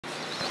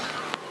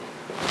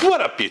What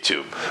up,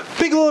 YouTube?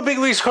 Big Little Big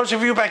Leagues Coach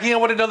Review back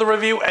again with another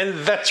review, and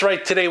that's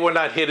right, today we're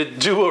not here to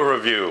do a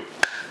review.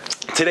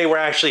 Today we're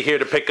actually here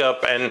to pick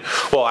up and,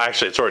 well,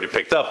 actually it's already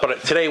picked up,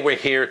 but today we're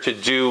here to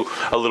do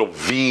a little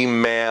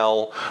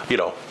V-mail, you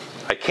know,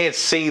 I can't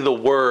say the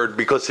word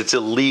because it's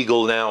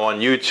illegal now on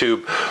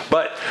YouTube,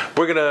 but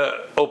we're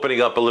gonna opening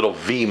up a little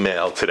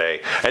V-mail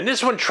today. And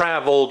this one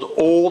traveled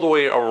all the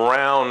way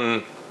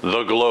around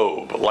the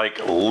globe,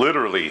 like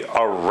literally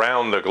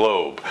around the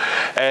globe.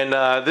 And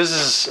this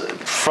is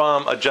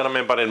from a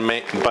gentleman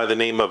by the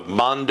name of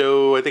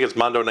Mondo. I think it's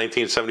Mondo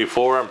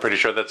 1974. I'm pretty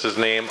sure that's his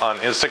name on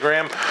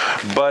Instagram.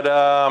 But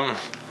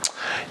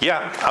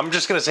yeah, I'm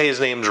just gonna say his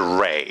name's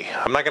Ray.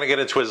 I'm not gonna get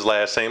into his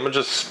last name. I'll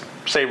just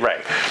say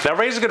Ray. Now,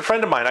 Ray's a good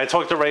friend of mine. I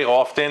talk to Ray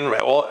often.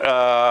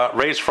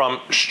 Ray's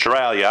from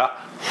Australia.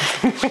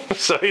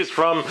 So he's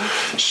from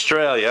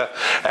Australia,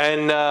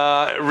 and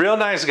real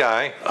nice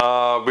guy.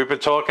 We've been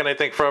talking, I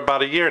think, for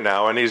about a year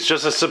now, and he's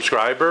just a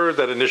subscriber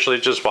that initially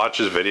just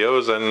watches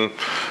videos and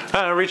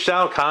reached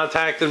out,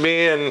 contacted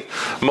me, and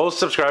most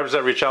subscribers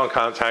that reach out and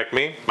contact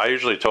me, I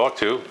usually talk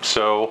to.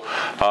 So,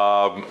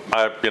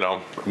 you know,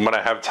 when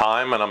I have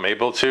time and I'm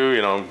able to,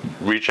 you know,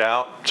 reach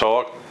out,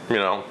 talk, you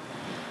know,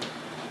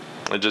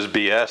 and just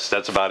BS,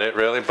 that's about it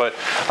really. But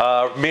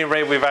me and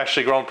Ray, we've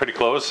actually grown pretty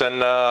close, and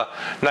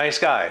nice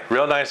guy,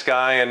 real nice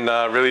guy, and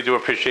really do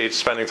appreciate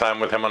spending time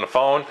with him on the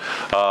phone.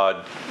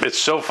 It's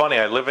so funny,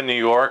 I live in New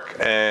York,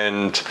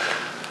 and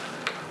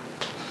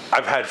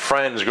I've had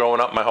friends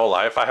growing up my whole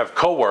life. I have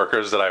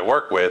coworkers that I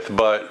work with,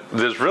 but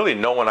there's really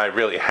no one I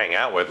really hang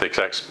out with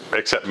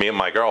except me and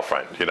my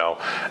girlfriend, you know.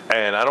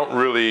 And I don't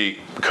really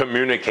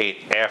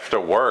communicate after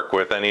work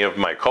with any of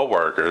my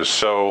coworkers.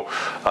 So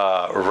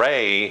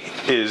Ray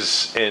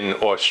is in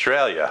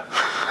Australia.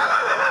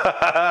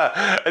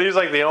 And he's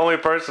like the only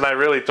person I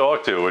really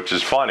talk to, which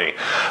is funny.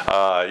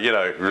 You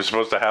know, you're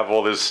supposed to have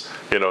all this,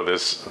 you know,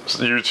 this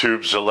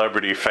YouTube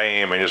celebrity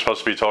fame, and you're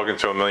supposed to be talking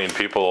to a million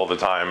people all the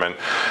time. And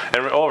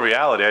in all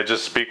reality, I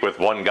just speak with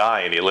one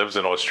guy, and he lives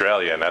in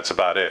Australia, and that's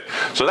about it.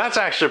 So that's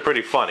actually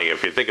pretty funny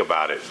if you think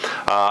about it.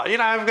 You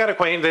know, I've got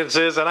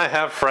acquaintances, and I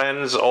have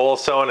friends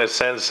also, in a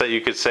sense that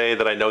you could say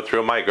that I know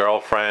through my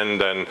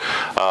girlfriend, and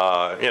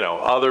you know,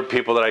 other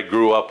people that I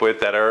grew up with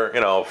that are, you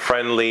know,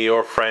 friendly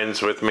or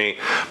friends with me,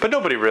 but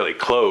nobody really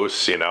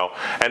close, you know.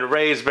 And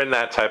Ray's been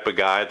that type of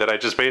guy that I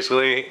just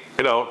basically,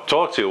 you know,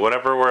 talk to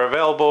whenever we're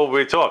available.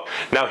 We talk.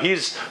 Now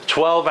he's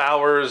 12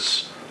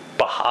 hours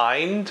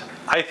behind,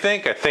 I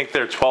think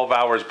they're 12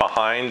 hours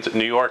behind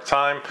New York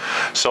time.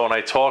 So when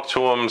I talk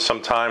to him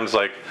sometimes,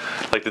 like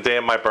the day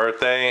of my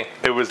birthday,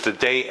 it was the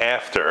day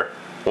after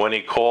when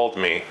he called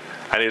me,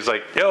 and he's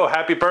like, yo,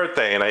 happy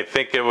birthday. And I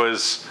think he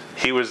was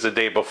the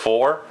day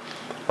before,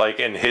 like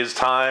in his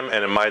time,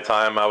 and in my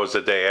time I was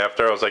the day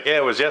after. I was like, yeah,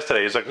 it was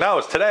yesterday. He's like, no,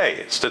 it's today,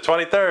 it's the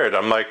 23rd.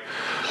 I'm like,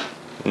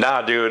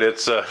 nah, dude,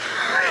 it's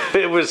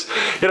it was,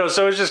 you know,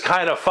 so it's just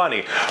kind of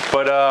funny.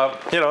 But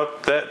you know,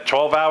 that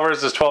 12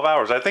 hours is 12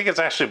 hours. I think it's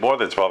actually more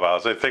than 12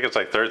 hours. I think it's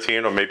like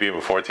 13 or maybe even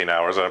 14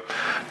 hours. I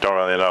don't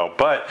really know.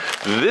 But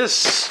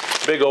this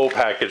big old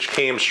package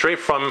came straight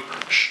from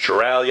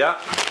Australia.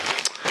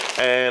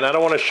 And I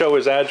don't want to show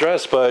his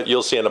address, but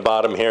you'll see in the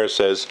bottom here it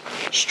says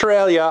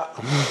Australia.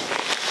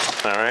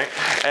 All right,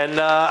 and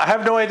I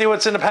have no idea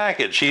what's in the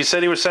package. He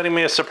said he was sending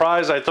me a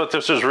surprise. I thought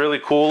this was really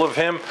cool of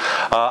him.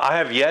 I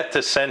have yet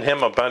to send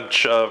him a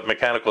bunch of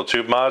mechanical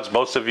tube mods.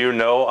 Most of you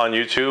know on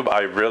YouTube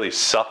I really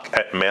suck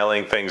at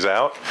mailing things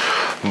out,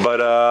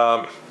 but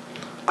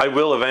I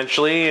will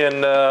eventually. And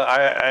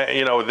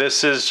you know,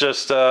 this is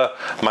just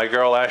my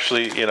girl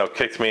actually, you know,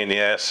 kicked me in the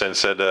ass and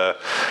said,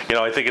 you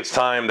know, I think it's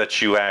time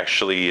that you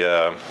actually,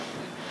 you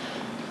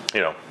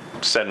know,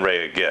 send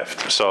Ray a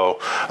gift. So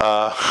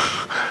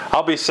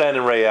I'll be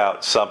sending Ray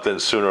out something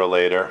sooner or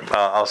later.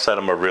 I'll send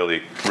him a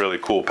really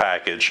cool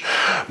package.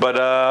 But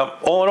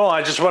all in all,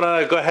 I just want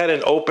to go ahead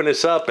and open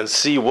this up and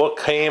see what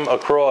came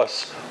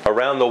across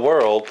around the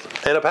world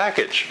in a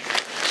package.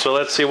 So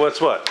let's see what's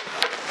what.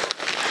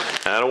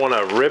 I don't want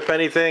to rip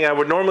anything. I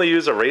would normally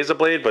use a razor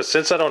blade, but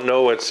since I don't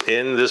know what's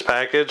in this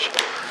package,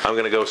 I'm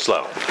going to go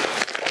slow.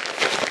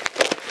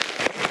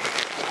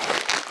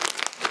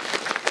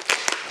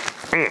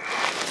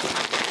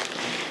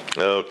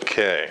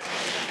 Okay,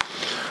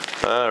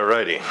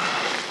 alrighty.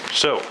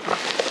 So,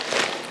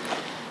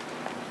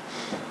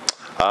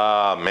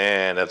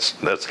 man,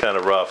 that's kind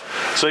of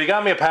rough. So he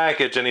got me a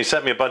package, and he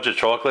sent me a bunch of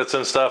chocolates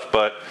and stuff,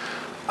 but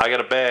I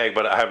got a bag,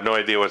 but I have no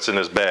idea what's in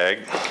this bag.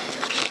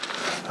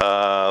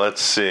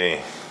 Let's see.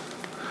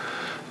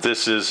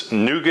 This is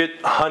Nougat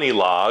Honey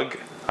Log.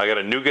 I got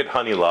a Nougat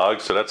Honey Log,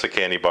 so that's a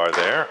candy bar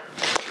there.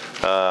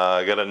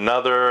 I got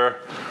another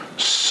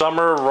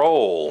Summer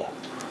Roll.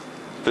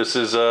 This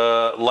is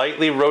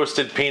lightly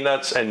roasted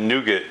peanuts and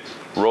nougat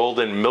rolled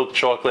in milk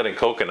chocolate and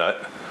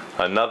coconut.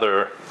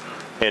 Another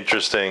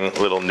interesting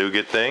little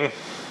nougat thing.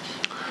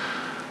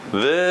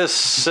 This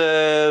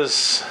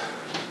says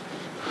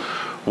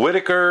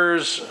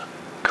Whitaker's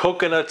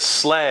coconut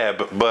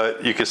slab,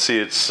 but you can see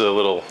it's a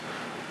little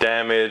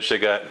damaged. They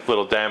got a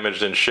little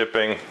damaged in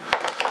shipping.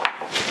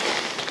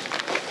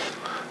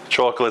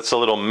 Chocolate's a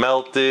little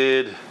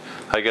melted,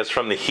 I guess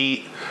from the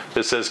heat.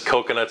 This says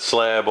coconut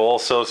slab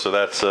also, so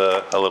that's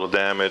a little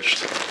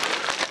damaged.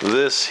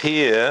 This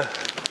here,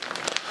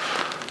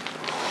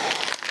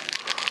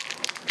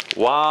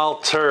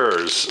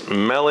 Walters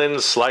melon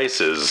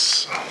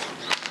slices.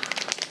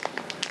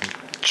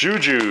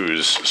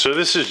 Juju's. So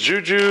this is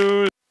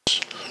Juju's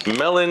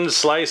melon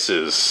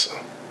slices,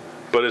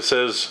 but it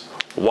says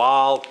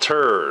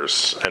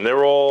Walters, and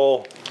they're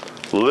all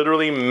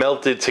literally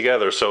melted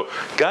together. So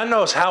God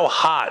knows how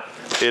hot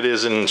it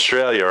is in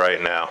Australia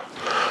right now.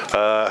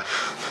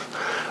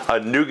 A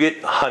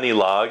nougat honey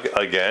log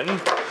again.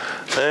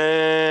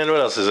 And what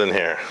else is in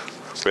here?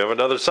 We have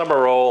another summer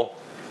roll.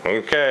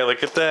 Okay,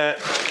 look at that.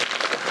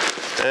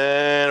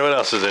 And what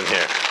else is in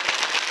here?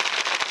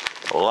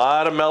 A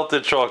lot of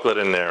melted chocolate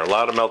in there. A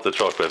lot of melted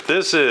chocolate.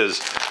 This is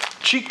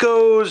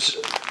Chicos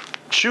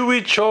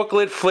chewy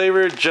chocolate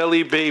flavored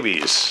jelly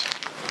babies.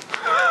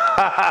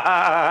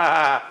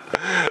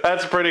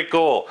 That's pretty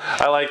cool.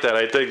 I like that.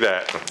 I dig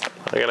that.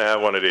 I'm gonna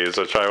have one of these.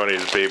 I'll try one of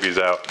these babies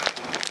out.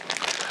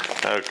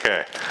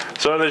 Okay.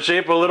 So in the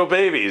shape of little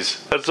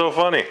babies. That's so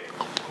funny.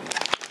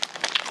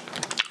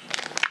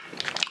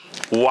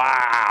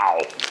 Wow.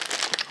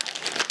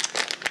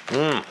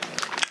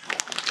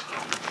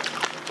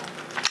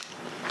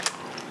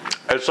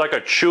 It's like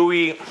a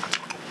chewy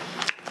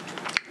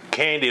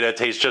candy that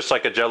tastes just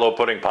like a Jell-O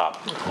pudding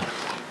pop.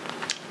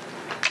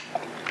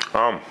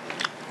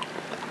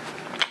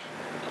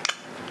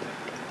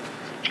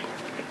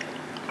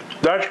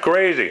 That's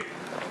crazy.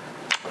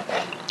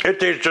 It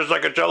tastes just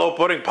like a Jell-O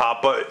pudding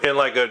pop, but in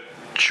like a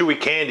chewy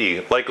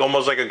candy, like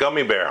almost like a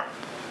gummy bear.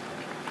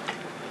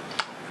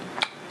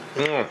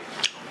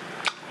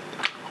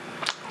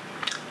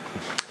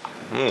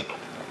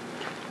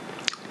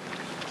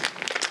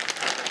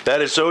 That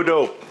is so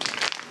dope.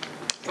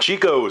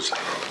 Chicos.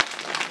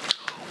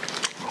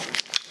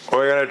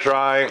 We're gonna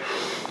try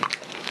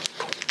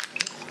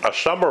a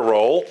summer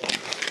roll.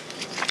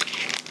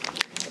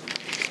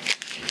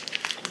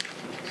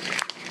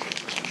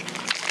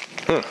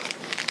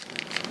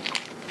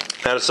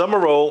 And a summer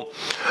roll,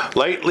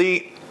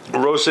 lightly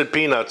roasted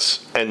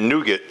peanuts and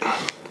nougat,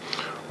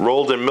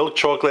 rolled in milk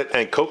chocolate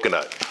and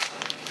coconut.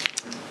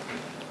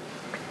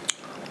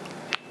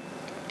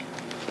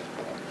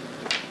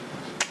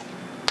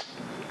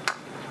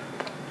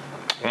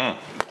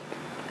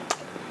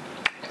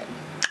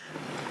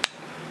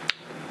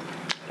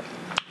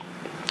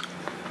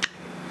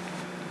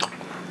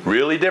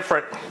 Really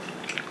different.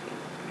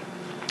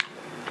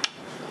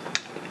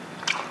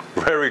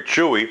 Very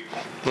chewy.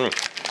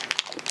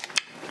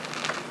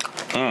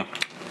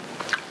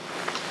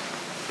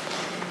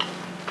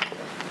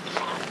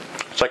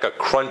 It's like a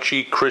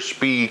crunchy,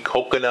 crispy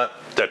coconut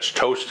that's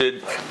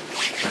toasted.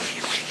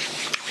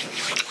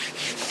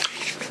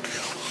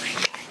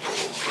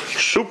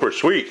 Super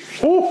sweet.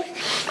 Woo.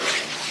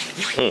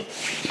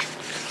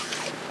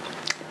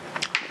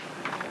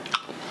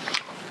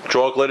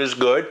 Chocolate is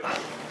good.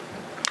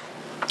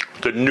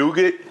 The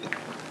nougat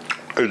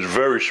is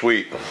very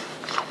sweet.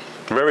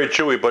 Very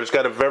chewy, but it's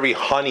got a very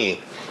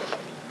honey.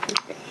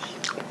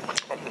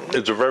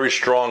 It's a very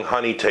strong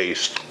honey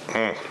taste.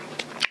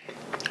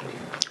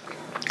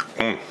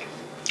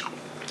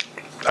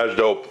 That's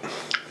dope.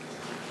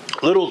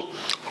 Little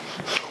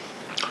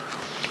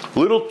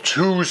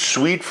too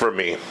sweet for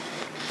me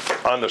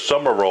on the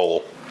summer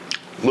roll.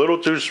 Little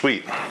too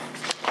sweet.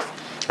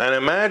 And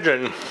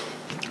imagine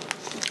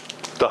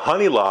the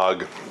honey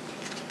log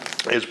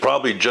is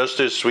probably just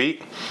as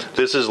sweet.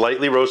 This is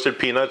lightly roasted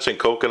peanuts and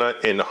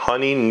coconut in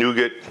honey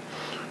nougat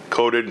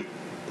coated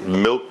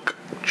milk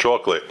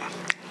chocolate.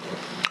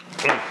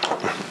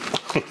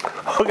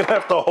 I'm gonna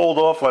have to hold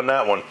off on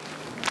that one.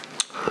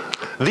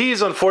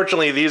 These,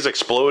 unfortunately, these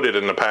exploded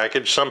in the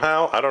package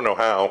somehow. I don't know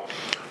how,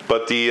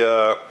 but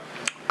the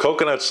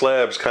coconut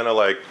slabs kind of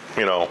like,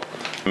 you know,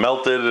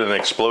 melted and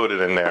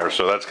exploded in there,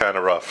 so that's kind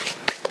of rough.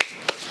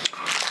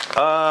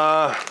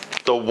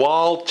 The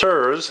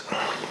Walters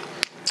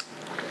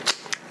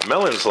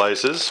melon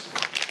slices.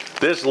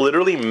 This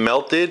literally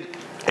melted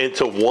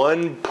into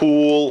one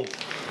pool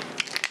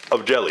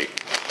of jelly.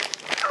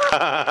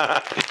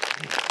 Yeah,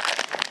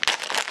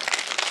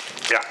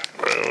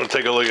 we'll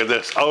take a look at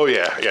this. Oh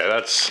yeah,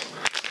 that's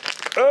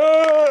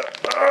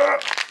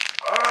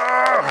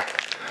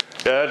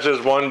yeah, that's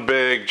just one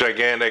big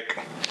gigantic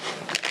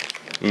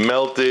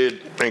melted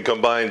and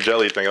combined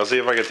jelly thing. I'll see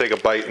if I can take a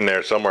bite in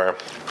there somewhere.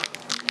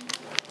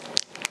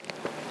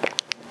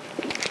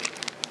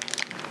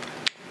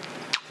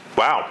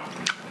 Wow.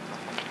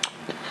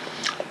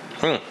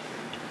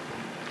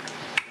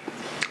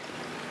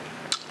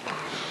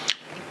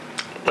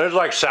 There's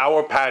like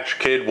Sour Patch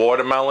Kid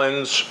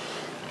watermelons.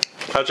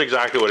 That's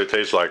exactly what it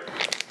tastes like.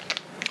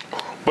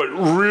 But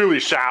really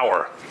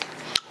sour.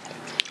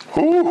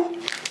 Whew.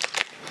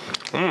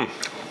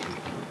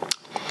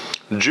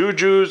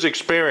 Juju's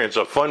experience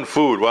of fun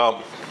food.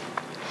 Well,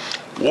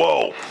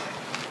 whoa.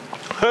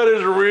 That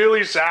is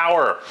really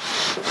sour.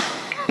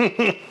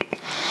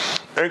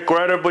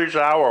 Incredibly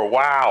sour.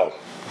 Wow.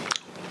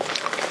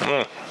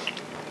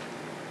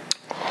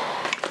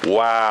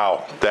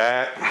 Wow,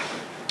 that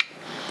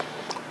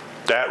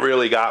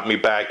really got me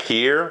back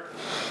here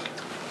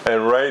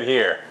and right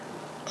here.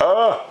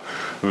 Oh,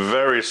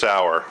 very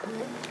sour.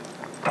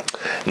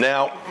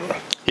 Now,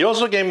 he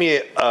also gave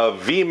me a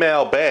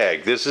V-mail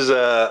bag. This is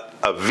a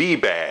V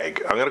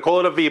bag. I'm gonna call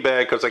it a V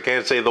bag because I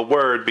can't say the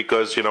word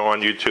because, you know,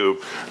 on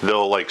YouTube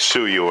they'll like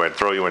sue you and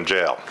throw you in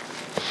jail.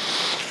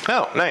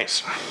 Oh,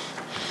 nice.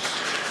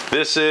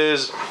 This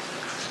is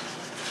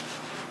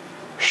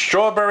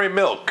strawberry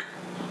milk,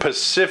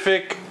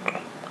 Pacific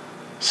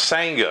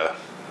Sangha,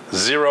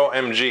 0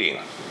 mg.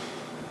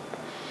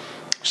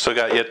 Still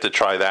got yet to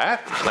try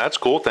that. That's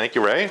cool. Thank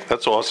you, Ray.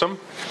 That's awesome.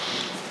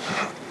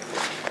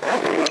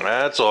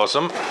 That's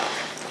awesome.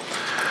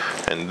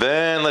 And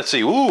then let's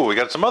see. Ooh, we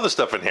got some other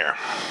stuff in here.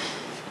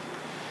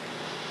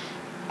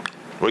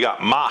 We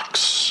got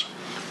Mox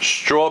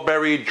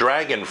strawberry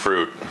dragon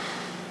fruit.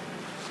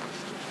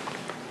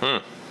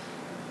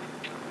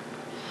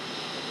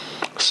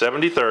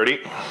 70/30,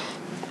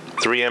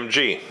 3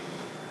 mg.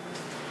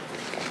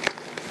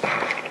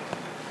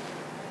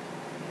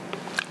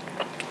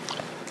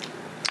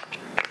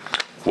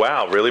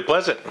 Wow, really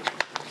pleasant.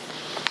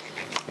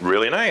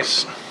 Really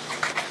nice.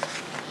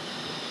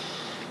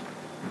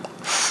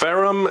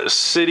 Ferrum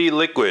City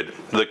Liquid,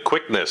 the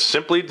quickness,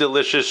 simply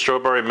delicious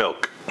strawberry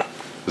milk,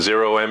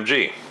 0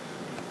 mg.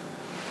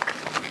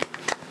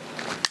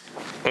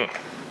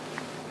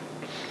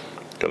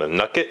 Gonna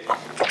nuck it.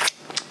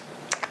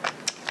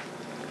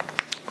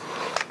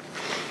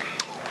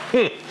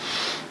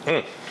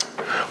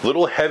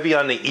 Little heavy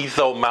on the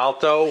etho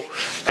malto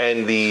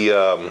and the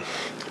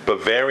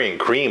Bavarian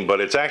cream,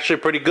 but it's actually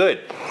pretty good.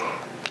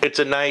 It's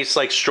a nice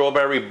like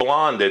strawberry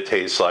blonde it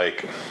tastes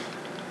like.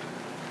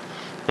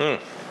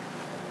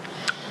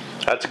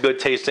 That's a good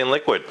tasting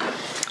liquid.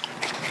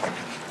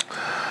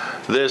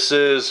 This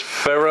is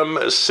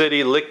Ferrum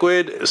City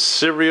Liquid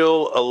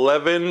Cereal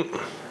 11,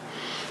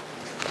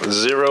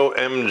 0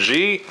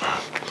 mg.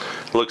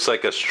 Looks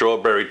like a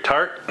strawberry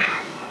tart.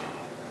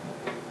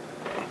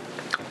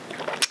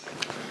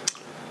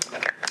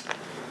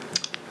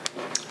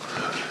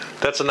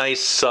 That's a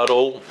nice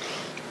subtle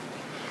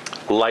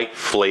light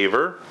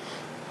flavor.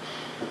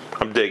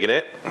 I'm digging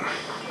it.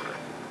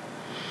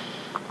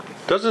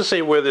 Doesn't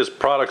say where this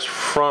product's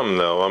from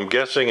though. I'm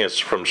guessing it's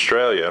from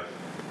Australia.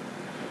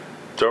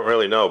 Don't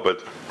really know,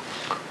 but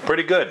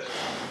pretty good.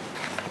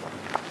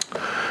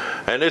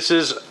 And this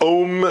is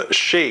Om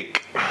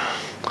Shake,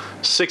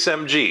 6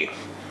 mg.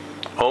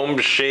 Om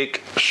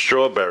Shake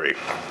strawberry.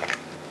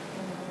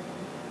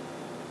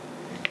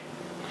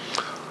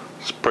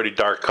 It's a pretty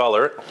dark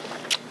color.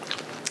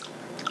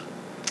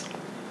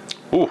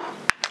 Ooh,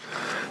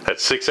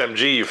 that's 6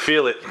 mg, you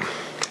feel it.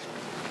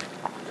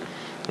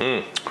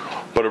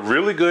 But a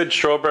really good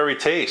strawberry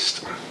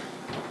taste.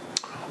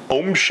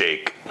 Om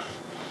Shake,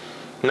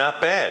 not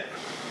bad.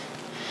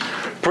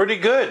 Pretty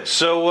good.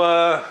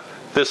 So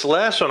this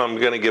last one I'm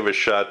gonna give a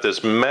shot.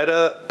 This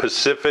Meta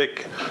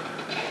Pacific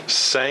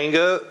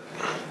Sangha.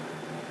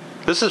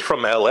 This is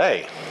from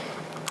LA.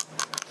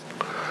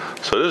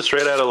 So this is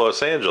straight out of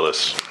Los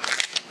Angeles.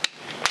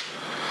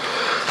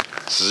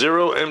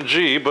 0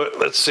 mg, but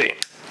let's see.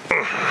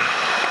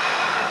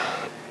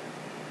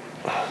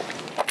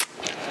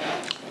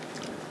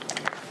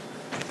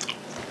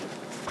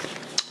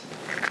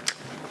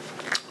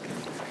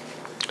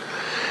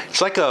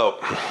 It's like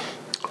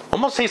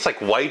almost tastes like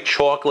white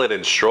chocolate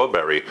and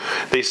strawberry.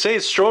 They say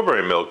it's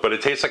strawberry milk, but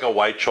it tastes like a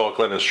white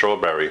chocolate and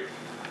strawberry.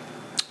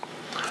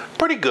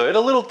 Pretty good, a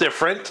little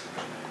different,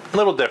 a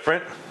little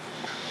different.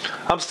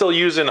 I'm still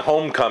using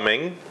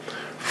Homecoming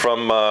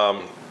from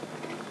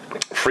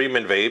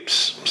Freeman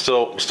Vapes.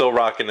 Still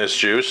rocking this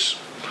juice.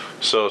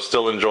 So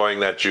still enjoying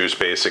that juice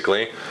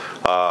basically.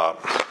 But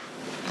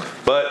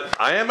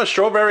I am a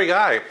strawberry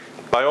guy.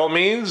 By all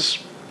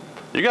means,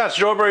 you got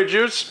strawberry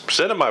juice?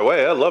 Send it my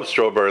way. I love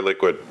strawberry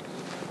liquid.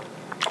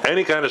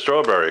 Any kind of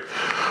strawberry.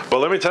 But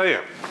let me tell you,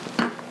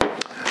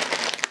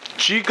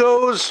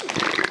 Chicos,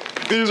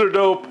 these are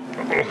dope.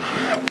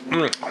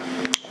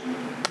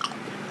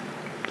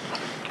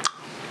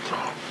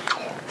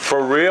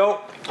 For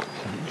real,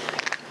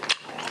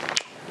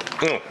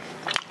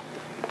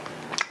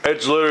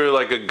 it's literally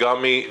like a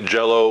gummy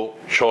Jello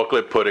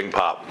chocolate pudding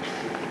pop.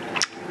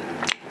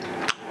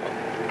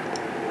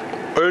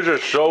 It's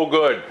just so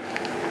good.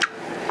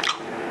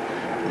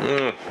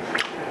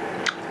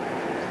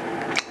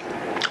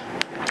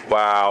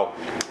 Wow.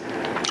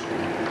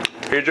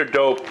 These are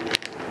dope.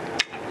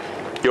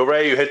 Yo,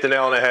 Ray, you hit the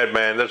nail on the head,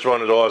 man. This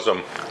one is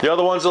awesome. The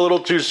other one's a little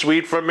too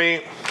sweet for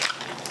me.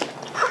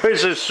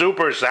 This is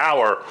super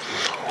sour.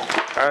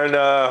 And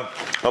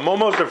I'm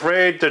almost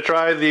afraid to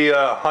try the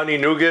honey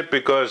nougat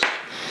because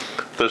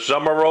the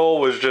summer roll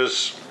was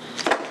just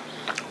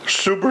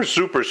super,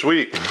 super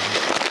sweet.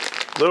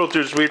 A little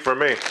too sweet for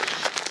me.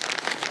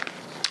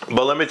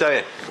 But let me tell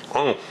you,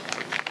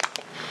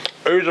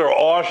 these are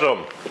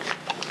awesome.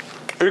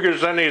 You can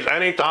send these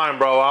anytime,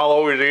 bro. I'll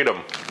always eat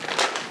them.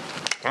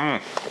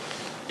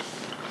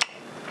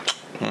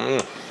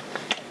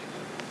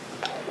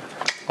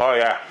 Oh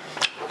yeah.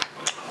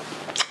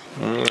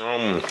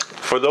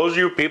 For those of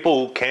you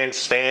people who can't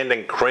stand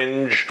and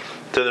cringe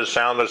to the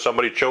sound of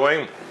somebody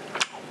chewing,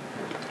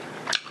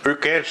 you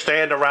can't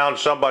stand around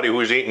somebody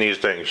who's eating these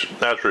things,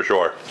 that's for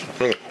sure.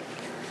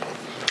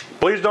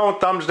 Please don't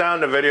thumbs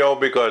down the video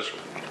because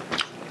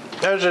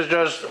this is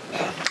just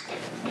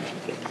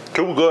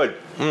too good.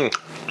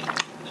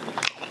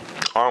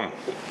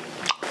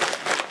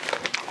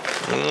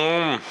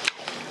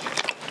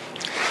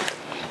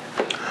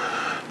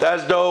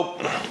 That's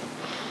dope.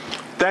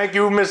 Thank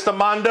you, Mr.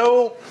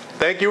 Mondo.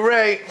 Thank you,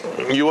 Ray.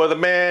 You are the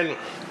man.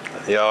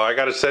 Yo, I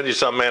gotta send you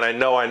something, man. I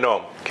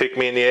know. Kick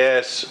me in the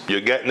ass.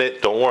 You're getting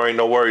it. Don't worry,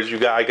 no worries.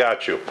 I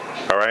got you.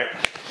 All right.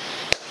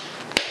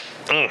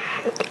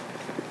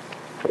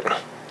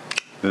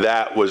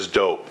 That was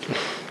dope.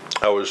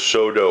 That was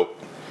so dope.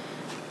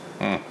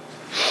 I'm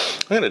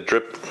gonna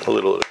drip a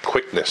little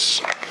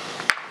quickness.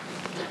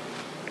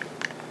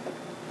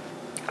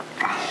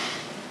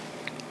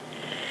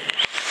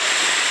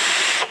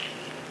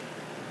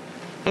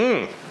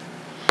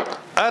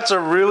 That's a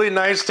really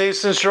nice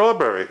tasting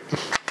strawberry.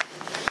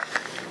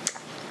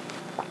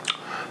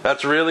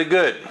 That's really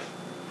good.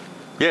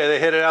 Yeah, they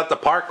hit it out the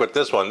park with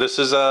this one. This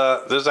is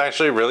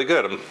actually really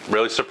good. I'm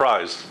really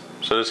surprised.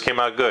 So this came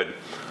out good.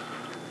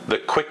 The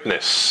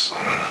quickness.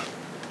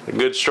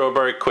 Good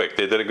strawberry quick.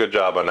 They did a good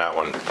job on that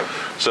one.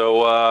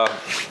 So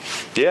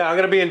yeah, I'm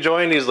gonna be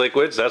enjoying these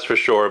liquids, that's for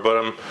sure, but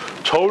I'm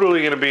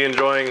totally gonna be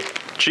enjoying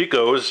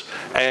Chicos,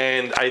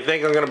 and I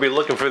think I'm gonna be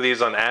looking for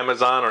these on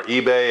Amazon or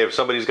eBay if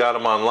somebody's got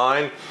them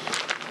online.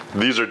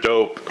 These are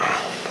dope.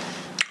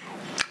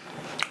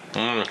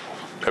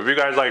 If you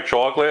guys like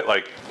chocolate,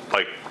 like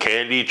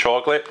candy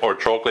chocolate or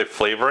chocolate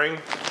flavoring,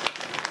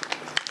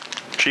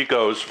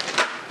 Chicos,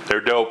 they're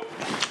dope.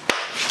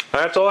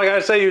 That's all I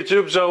gotta say,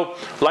 YouTube. So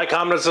like,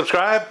 comment, and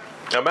subscribe.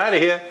 I'm out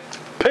of here.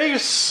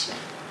 Peace.